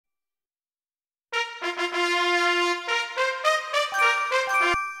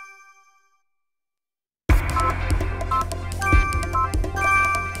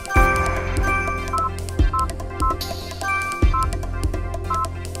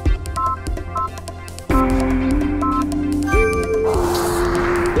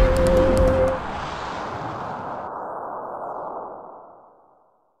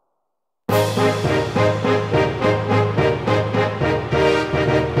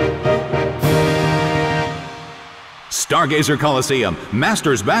Stargazer Coliseum,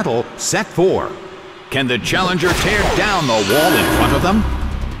 Masters Battle, Set 4. Can the challenger tear down the wall in front of them?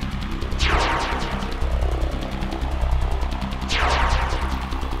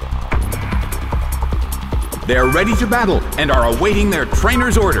 They're ready to battle and are awaiting their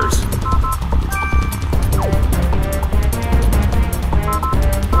trainer's orders.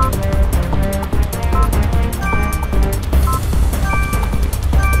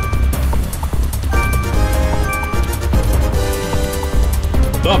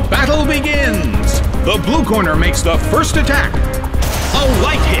 The battle begins! The blue corner makes the first attack. A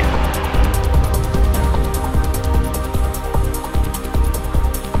light hit.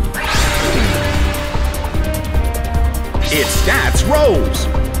 Its stats rose.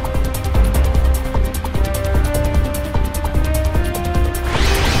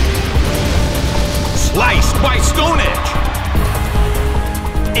 Sliced by Stone Edge.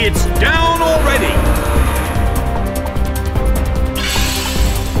 It's down already.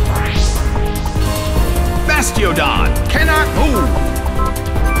 Bastiodon cannot move.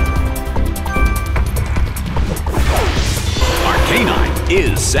 Arcanine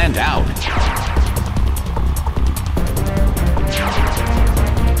is sent out.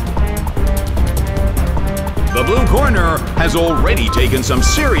 The blue corner has already taken some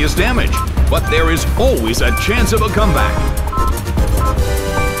serious damage, but there is always a chance of a comeback.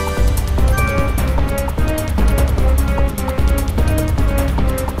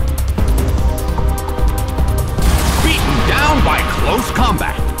 Beaten down by close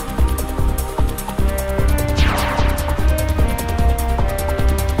combat.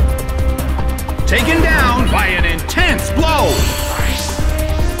 Taken down by an intense blow.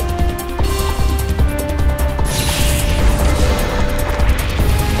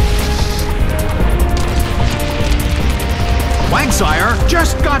 Quagsire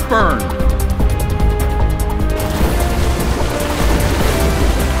just got burned.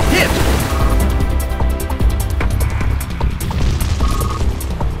 Hit.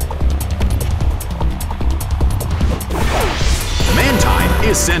 Mantine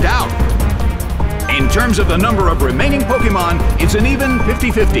is sent out. In terms of the number of remaining Pokemon, it's an even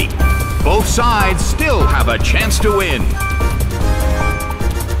 50-50. Both sides still have a chance to win.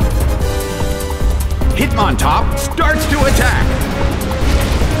 Hitmontop starts to attack.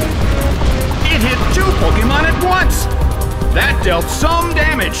 It hit 2 Pokemon at once. That dealt some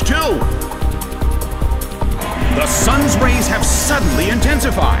damage too. The sun's rays have suddenly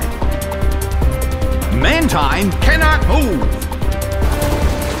intensified. Mantine cannot move.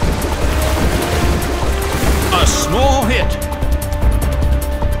 A small hit.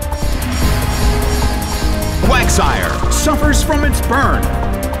 Quagsire suffers from its burn.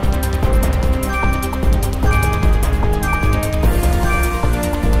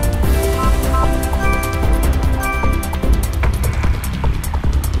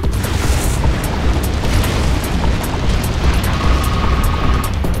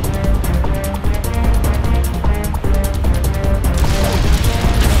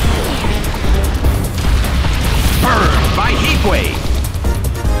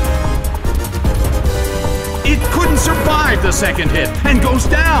 It couldn't survive the second hit and goes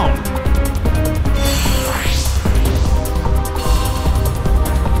down.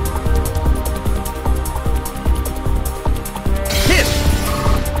 Hit.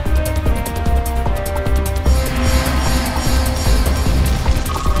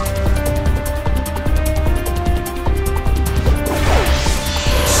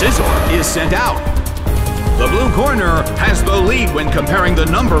 Scizor is sent out. The blue corner has the lead when comparing the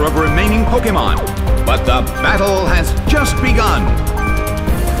number of remaining Pokemon, but the battle has just begun.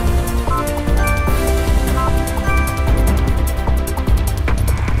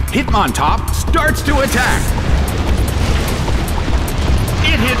 Hitmontop starts to attack.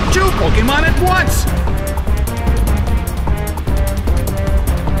 It hit 2 Pokemon at once.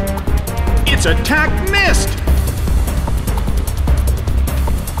 Its attack missed.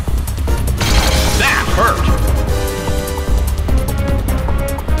 That hurt.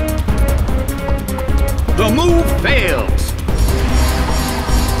 The move fails.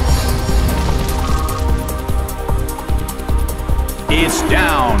 It's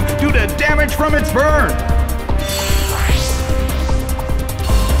down due to damage from its burn.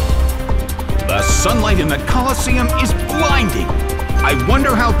 The sunlight in the Coliseum is blinding. I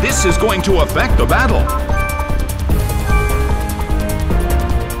wonder how this is going to affect the battle.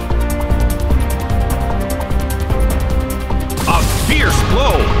 A fierce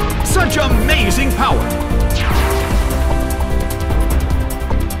blow. Such amazing power.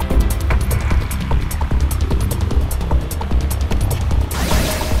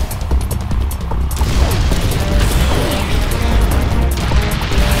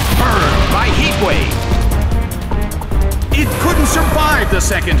 a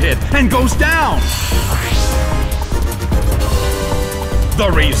second hit and goes down.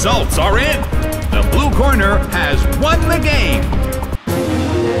 The results are in. The blue corner has won the game.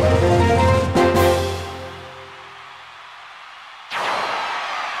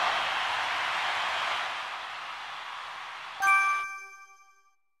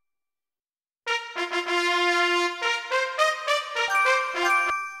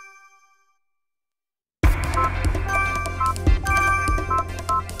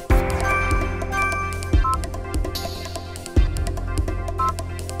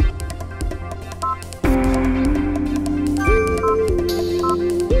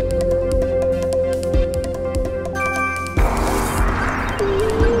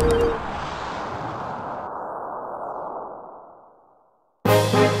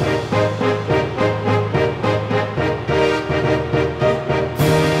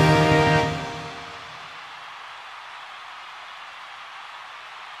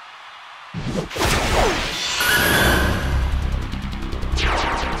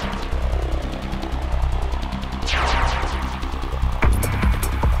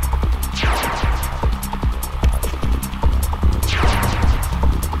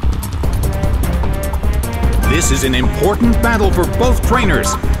 This is an important battle for both trainers.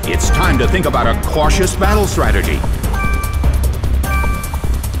 It's time to think about a cautious battle strategy.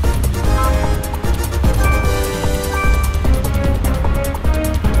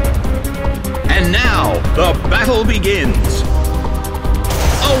 And now, the battle begins.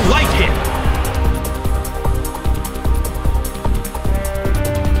 A light hit.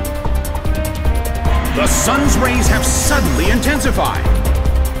 The sun's rays have suddenly intensified.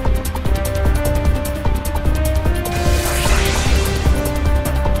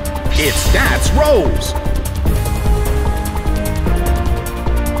 Its stats rose.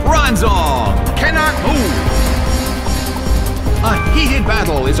 Bronzong cannot move. A heated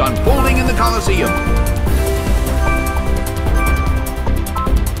battle is unfolding in the Colosseum.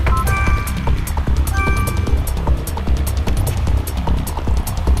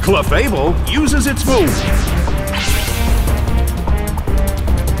 Clefable uses its move.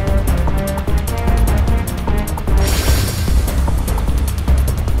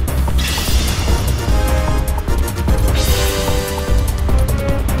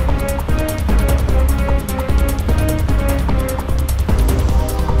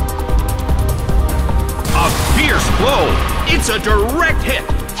 It's a direct hit.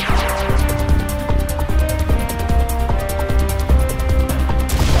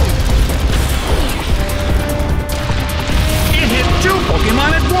 It hit two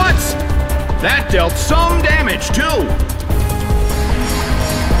Pokemon at once. That dealt some damage too.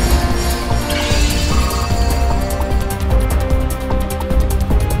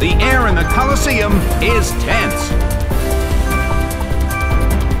 The air in the Colosseum is tense.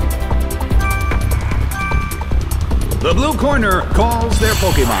 The blue corner calls their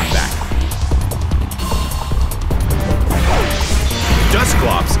Pokemon back.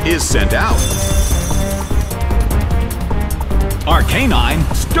 Dusclops is sent out. Arcanine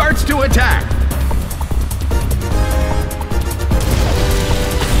starts to attack.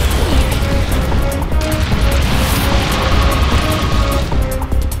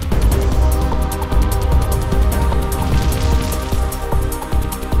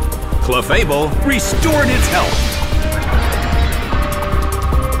 Clefable restored its health.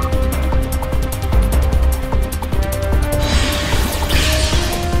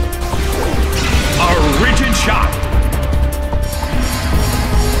 Shot.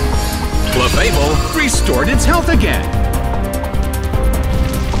 Clefable restored its health again.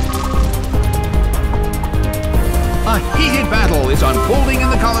 A heated battle is unfolding in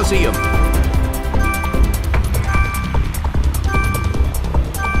the Colosseum.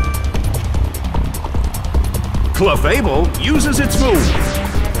 Clefable uses its move.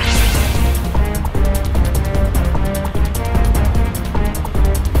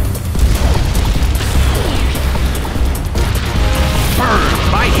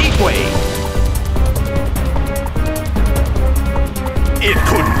 Wave. It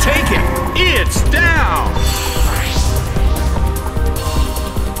couldn't take it. It's down.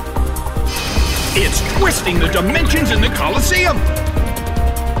 It's twisting the dimensions in the Colosseum.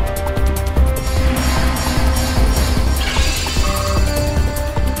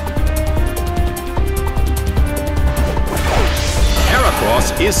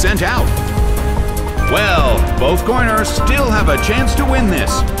 Heracross is sent out. Well, both corners still have a chance to win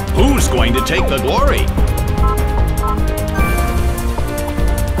this. Who's going to take the glory?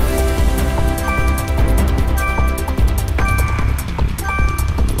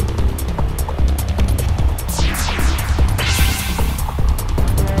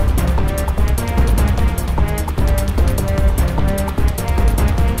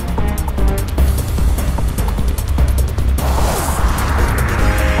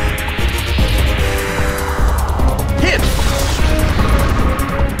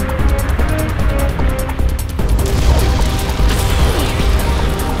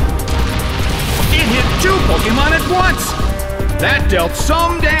 Two Pokemon at once! That dealt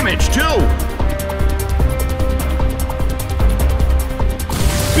some damage, too!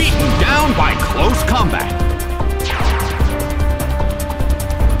 Beaten down by close combat.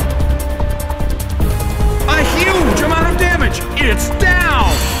 A huge amount of damage! It's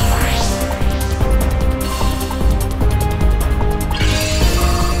down!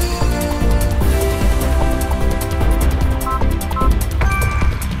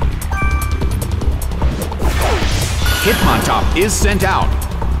 Hitmontop is sent out.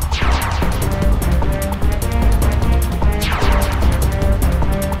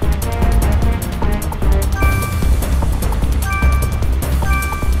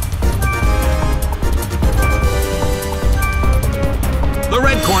 The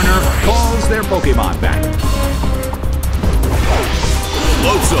red corner calls their Pokemon back.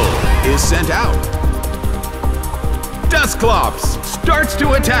 Floatzel is sent out. Dusclops starts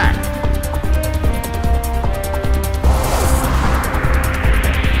to attack.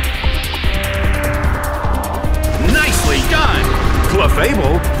 Nicely done!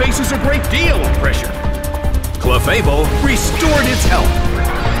 Clefable faces a great deal of pressure. Clefable restored its health.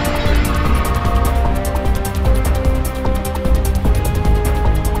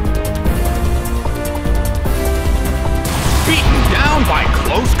 Beaten down by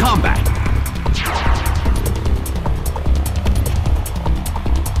close combat.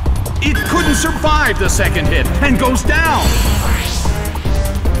 It couldn't survive the second hit and goes down.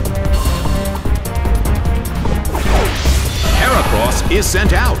 Heracross is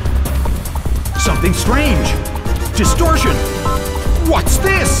sent out. Something strange. Distortion. What's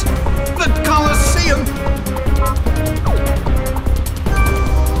this? The Colosseum.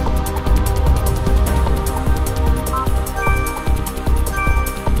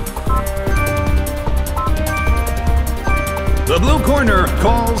 The blue corner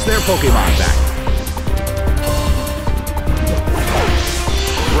calls their Pokemon back.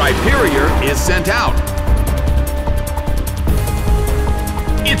 Rhyperior is sent out.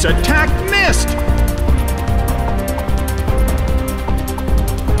 Its attack missed!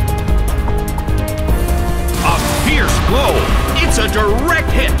 A fierce blow! It's a direct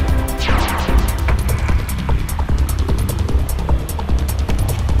hit!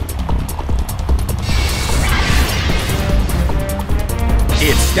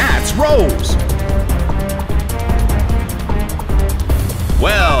 Its stats rose!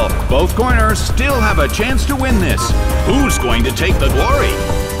 Well, both corners still have a chance to win this. Who's going to take the glory?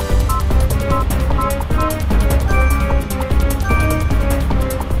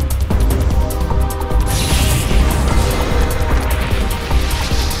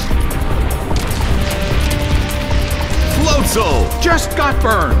 Floatzel just got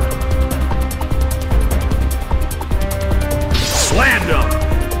burned. Slammed him.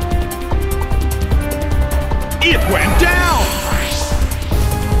 It went down.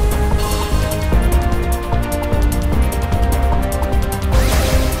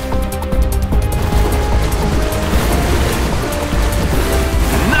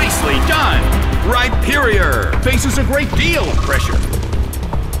 Nicely done. Rhyperior faces a great deal of pressure.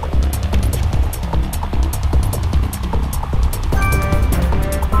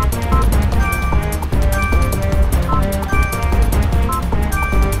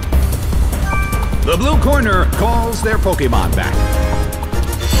 The blue corner calls their Pokemon back.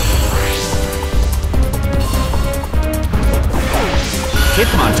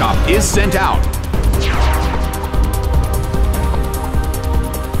 Hitmontop is sent out.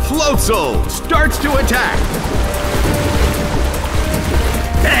 Floatzel starts to attack.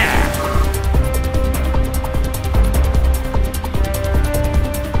 Bam!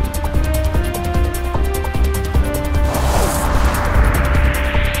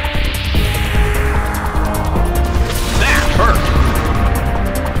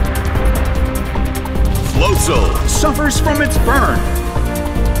 Floatzel suffers from its burn.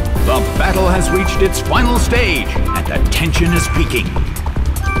 The battle has reached its final stage, and the tension is peaking.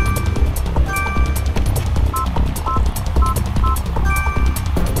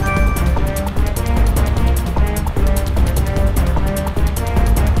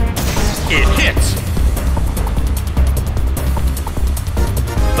 It hits.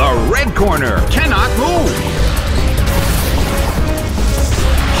 The red corner cannot move.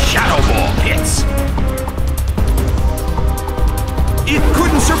 Shadow Ball hits. It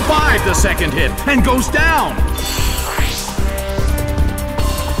couldn't survive the second hit and goes down.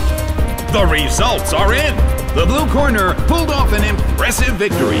 The results are in. The blue corner pulled off an impressive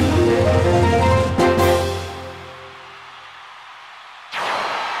victory.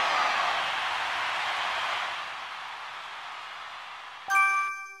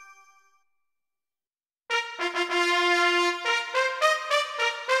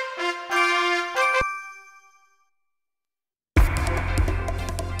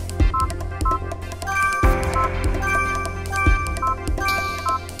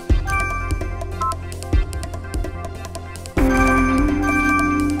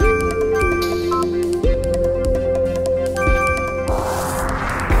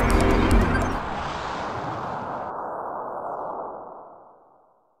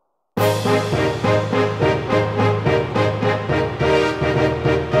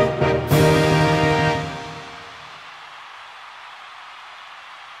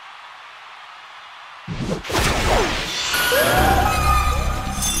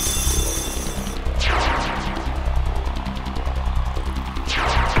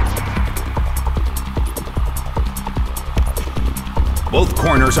 Both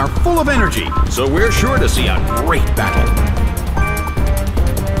corners are full of energy, so we're sure to see a great battle.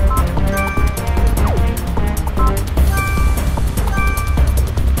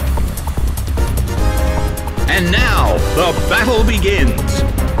 And now, the battle begins.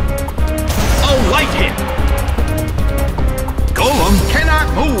 A light hit. Golem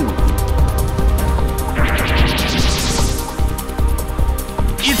cannot move.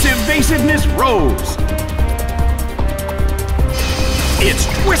 Its evasiveness rose. It's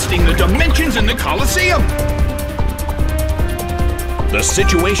twisting the dimensions in the Colosseum! The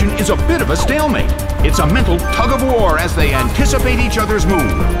situation is a bit of a stalemate. It's a mental tug-of-war as they anticipate each other's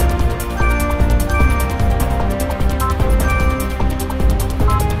move.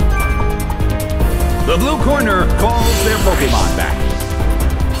 The blue corner calls their Pokémon back.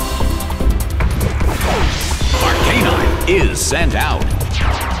 Arcanine is sent out.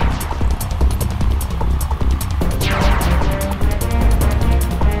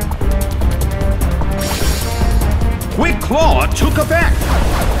 Quick Claw took effect!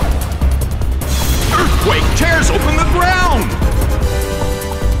 Earthquake tears open the ground!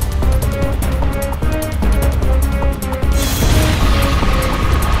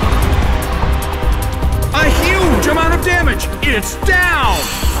 A huge amount of damage! It's down!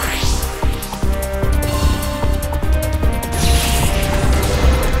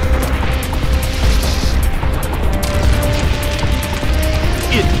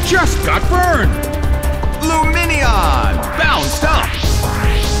 It just got burned! Luminion bounced up!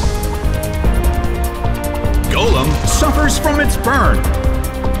 Golem suffers from its burn.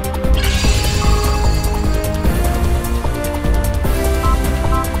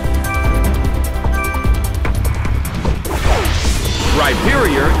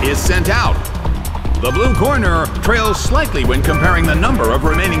 Rhyperior is sent out. The blue corner trails slightly when comparing the number of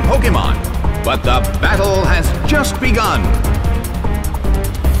remaining Pokémon, but the battle has just begun.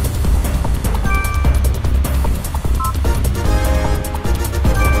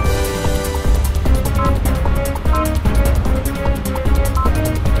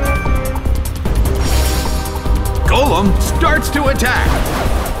 Golem starts to attack.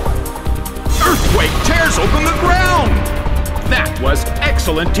 Earthquake tears open the ground. That was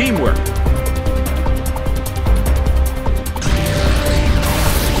excellent teamwork.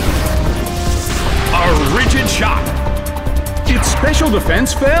 A rigid shot. Its special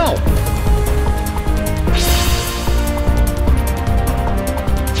defense fell.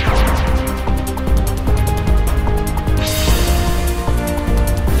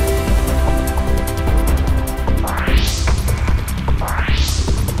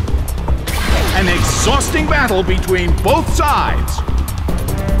 An exhausting battle between both sides.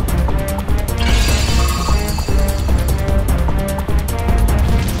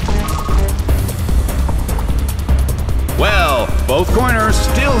 Well, both corners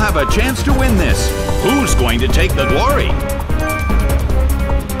still have a chance to win this. Who's going to take the glory?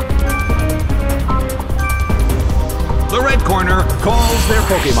 The red corner calls their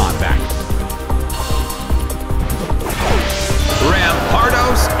Pokémon back.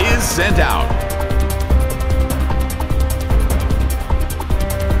 Rampardos is sent out.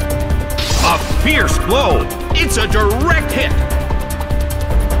 A fierce blow. It's a direct hit.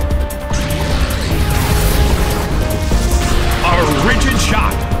 A rigid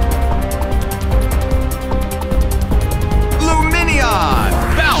shot. Luminion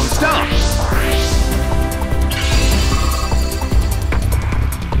bounced up.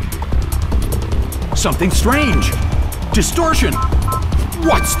 Something strange. Distortion.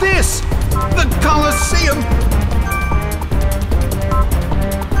 What's this? The Colosseum.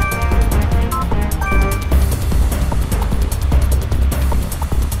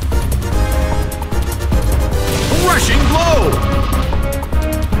 Rushing blow.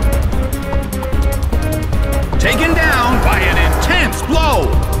 Taken down by an intense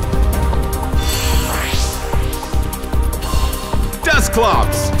blow.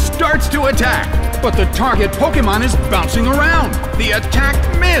 Dusclops starts to attack, but the target Pokémon is bouncing around. The attack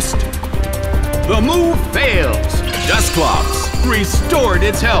missed. The move fails. Dusclops restored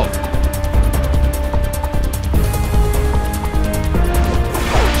its health.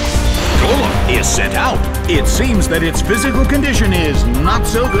 Golem is sent out. It seems that its physical condition is not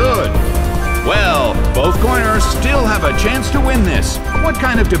so good. Well, both corners still have a chance to win this. What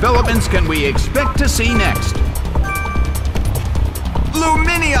kind of developments can we expect to see next?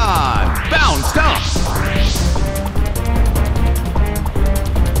 Luminion! Bounced up!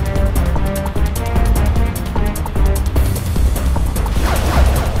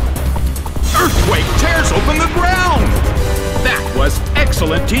 Earthquake tears open the ground! That was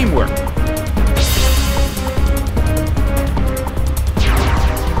excellent teamwork.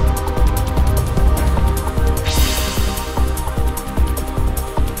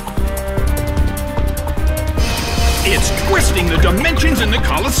 It's twisting the dimensions in the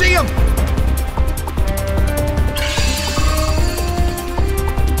Colosseum!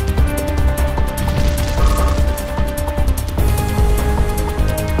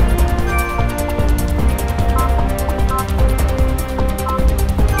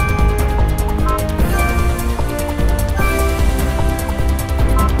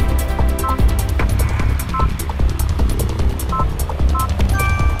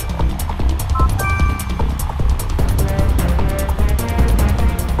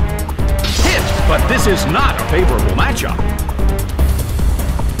 But this is not a favorable matchup.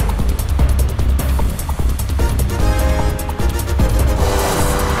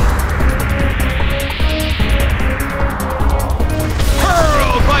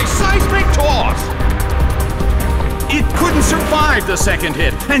 Hurled by seismic toss! It couldn't survive the second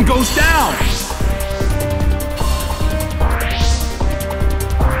hit and goes down.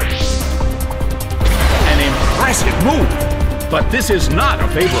 An impressive move, but this is not a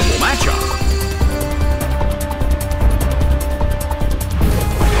favorable matchup.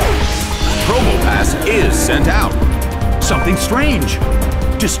 Pass is sent out. Something strange.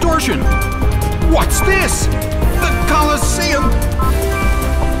 Distortion. What's this? The Colosseum!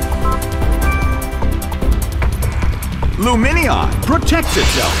 Luminion protects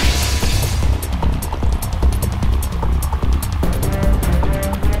itself.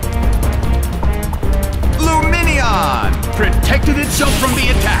 Luminion protected itself from the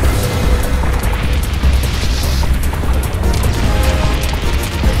attack.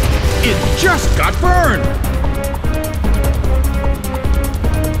 It just got burned!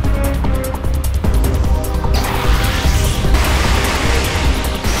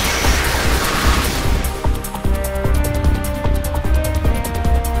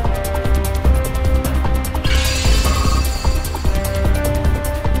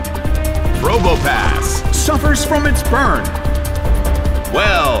 Robopass suffers from its burn.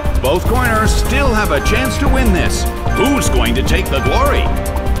 Well, both corners still have a chance to win this. Who's going to take the glory?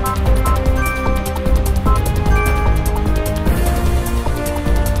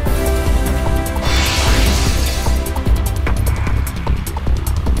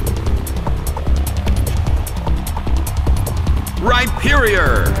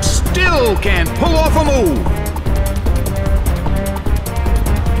 Rhyperior still can't pull off a move.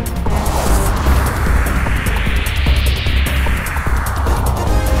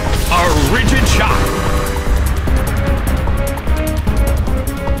 A rigid shot.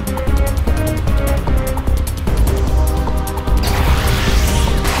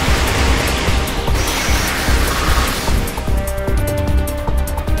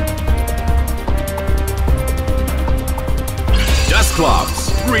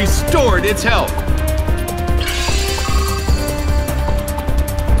 Dusclops restored its health.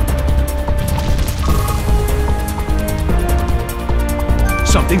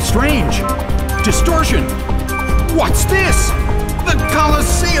 Something strange. Distortion. What's this? The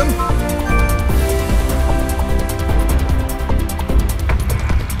Colosseum!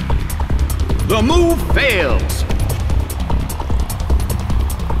 The move fails.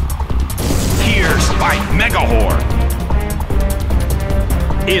 Pierced by Megahorn.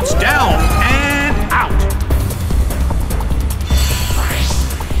 It's down and out.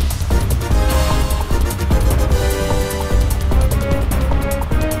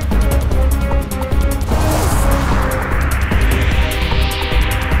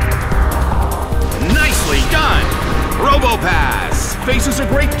 Nicely done. Robopass faces a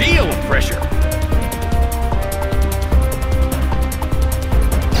great deal of pressure.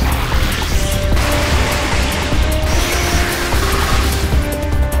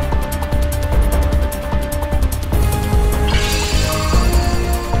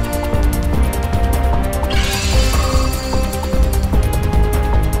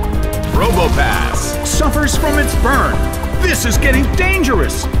 Robopass suffers from its burn. This is getting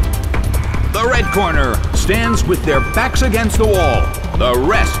dangerous. The red corner stands with their backs against the wall. The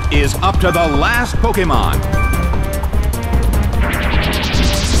rest is up to the last Pokemon.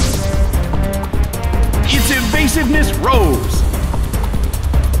 Its evasiveness rose.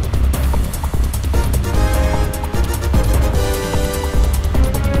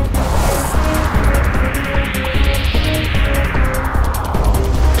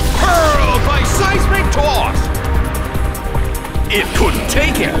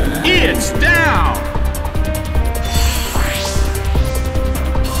 It's down!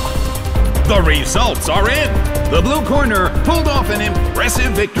 The results are in! The blue corner pulled off an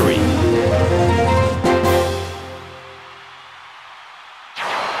impressive victory.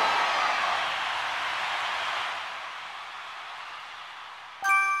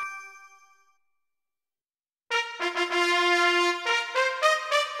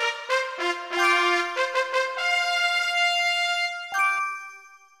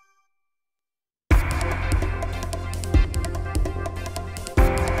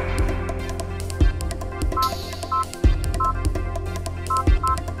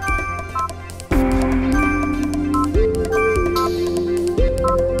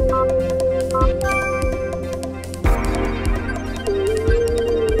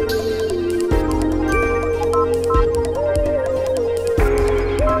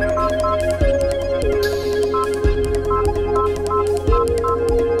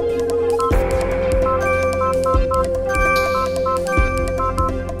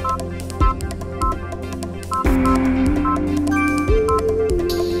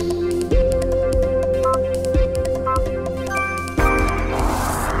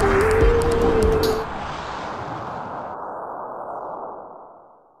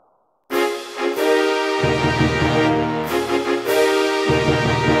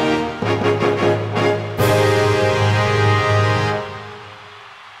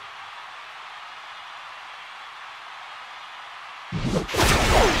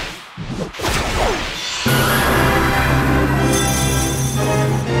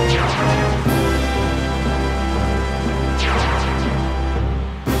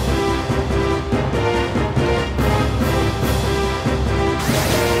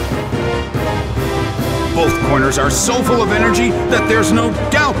 Both corners are so full of energy that there's no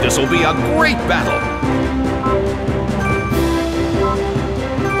doubt this will be a great battle.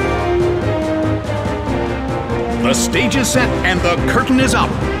 The stage is set and the curtain is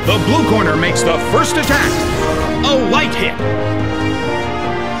up. The blue corner makes the first attack. A light hit.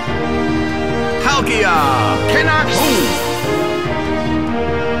 Palkia cannot move.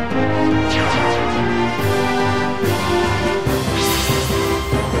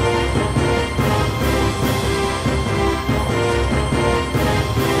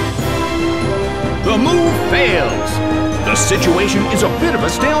 The move fails. The situation is a bit of a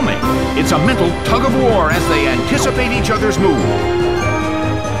stalemate. It's a mental tug of war as they anticipate each other's move.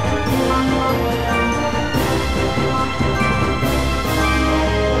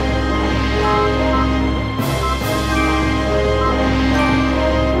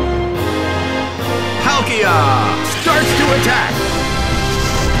 Palkia starts to attack.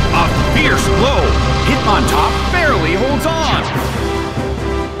 A fierce blow. Hitmontop barely holds on.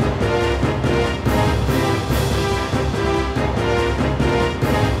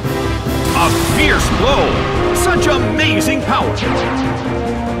 A fierce blow! Such amazing power!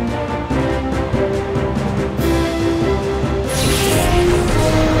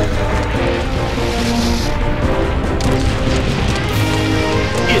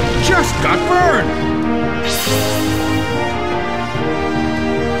 It just got burned!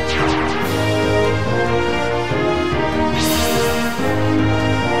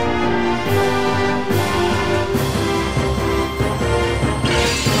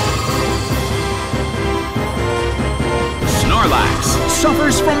 Snorlax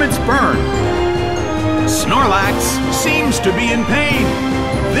suffers from its burn. Snorlax seems to be in pain.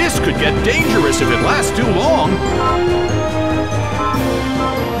 This could get dangerous if it lasts too long.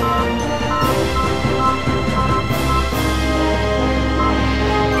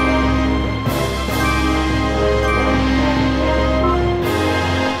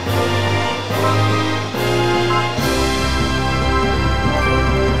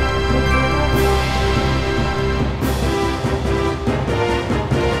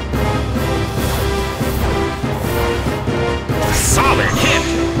 Solid hit!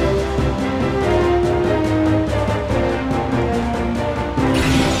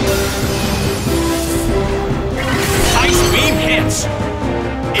 Ice beam hits!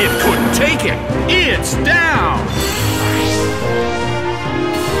 It couldn't take it! It's down!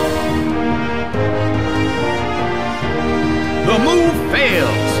 The move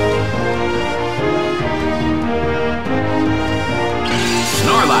fails!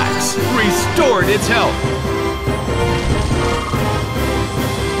 Snorlax restored its health!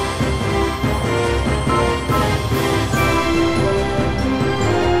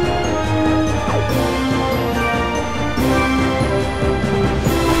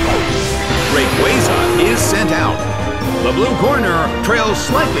 Is sent out. The blue corner trails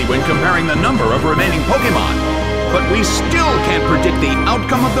slightly when comparing the number of remaining Pokémon. but we still can't predict the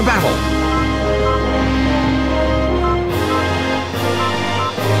outcome of the battle.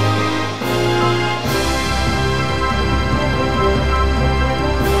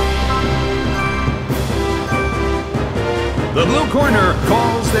 The blue corner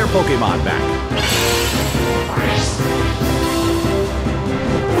calls their Pokemon back.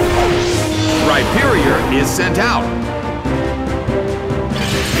 Rhyperior is sent out.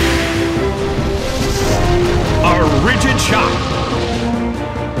 A rigid shot.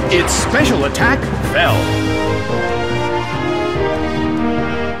 Its special attack fell.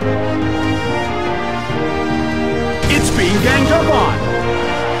 It's being ganged up on.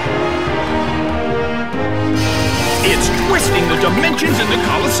 It's twisting the dimensions in the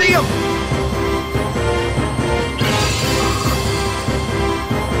Colosseum!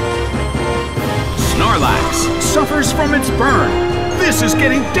 Snorlax suffers from its burn. This is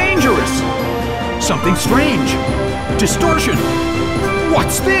getting dangerous! Something strange. Distortion.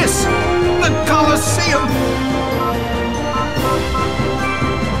 What's this? The Colosseum!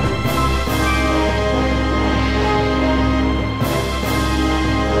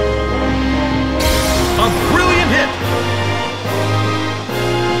 A brilliant hit!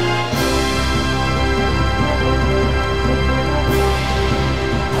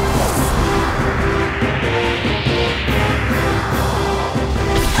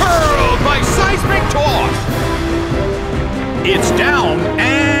 Hurled by seismic toss! It's down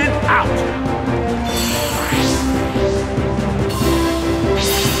and out!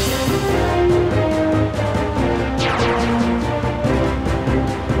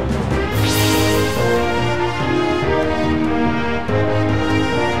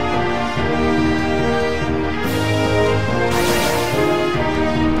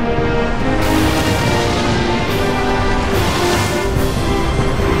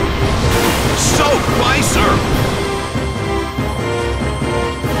 By surf.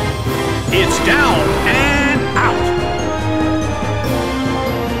 It's down and out.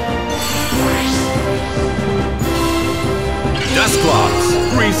 Dusclops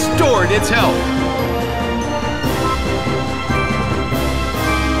restored its health.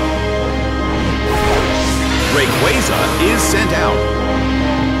 Rayquaza is sent out.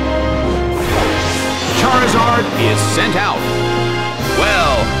 Charizard is sent out.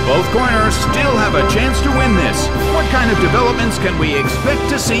 Well, both corners still have a chance to win this. What kind of developments can we expect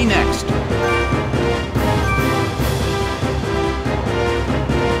to see next?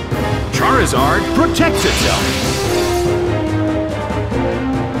 Charizard protects itself.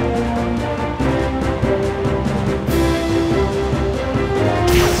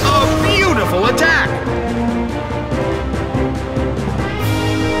 A beautiful attack!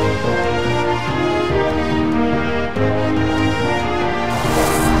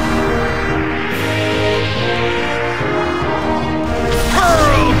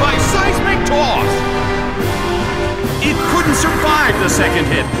 By seismic toss! It couldn't survive the second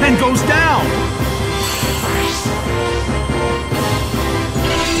hit and goes down!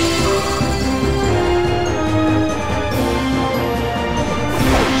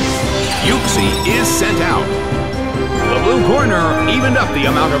 Uxie is sent out. The blue corner evened up the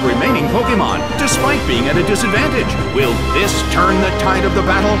amount of remaining Pokemon, despite being at a disadvantage. Will this turn the tide of the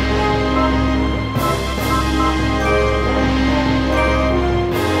battle?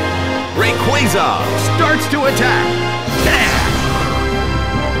 Rayquaza starts to attack. Dash!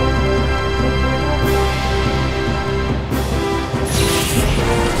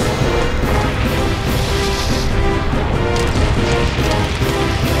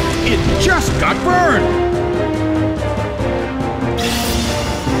 It just got burned.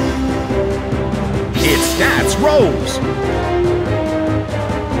 Its stats rose.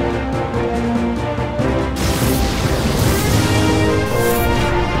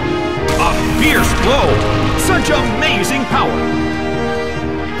 Fierce blow! Such amazing power!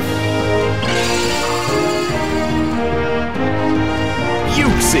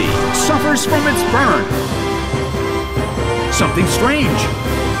 Uxie suffers from its burn. Something strange.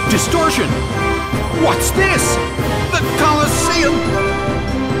 Distortion. What's this? The Colosseum!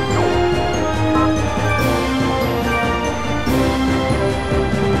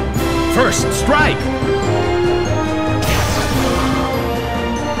 First strike!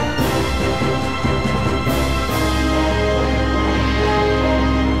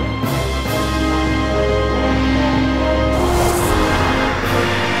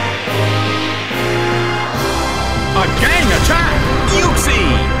 A gang attack!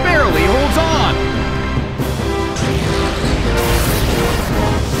 Uxie barely holds on!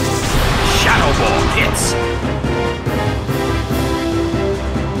 Shadow Ball hits!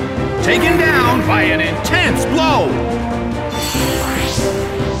 Taken down by by an intense blow.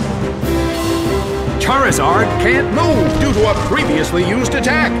 Charizard can't move due to a previously used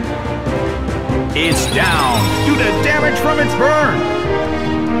attack. It's down due to damage from its burn.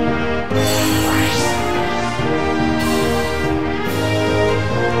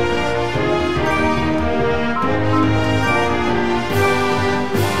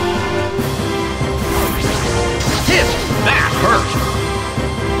 That hurt!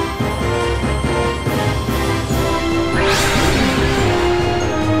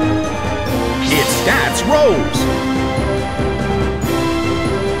 Its stats rose!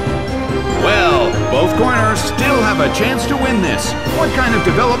 Well, both corners still have a chance to win this. What kind of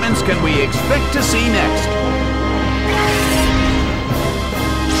developments can we expect to see next?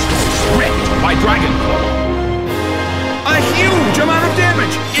 Wrecked by Dragon Claw. A huge amount of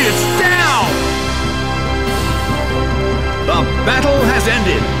damage! It's down! The battle has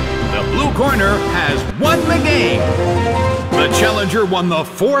ended. The blue corner has won the game. The challenger won the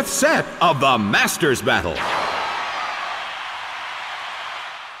 4th set of the Masters Battle.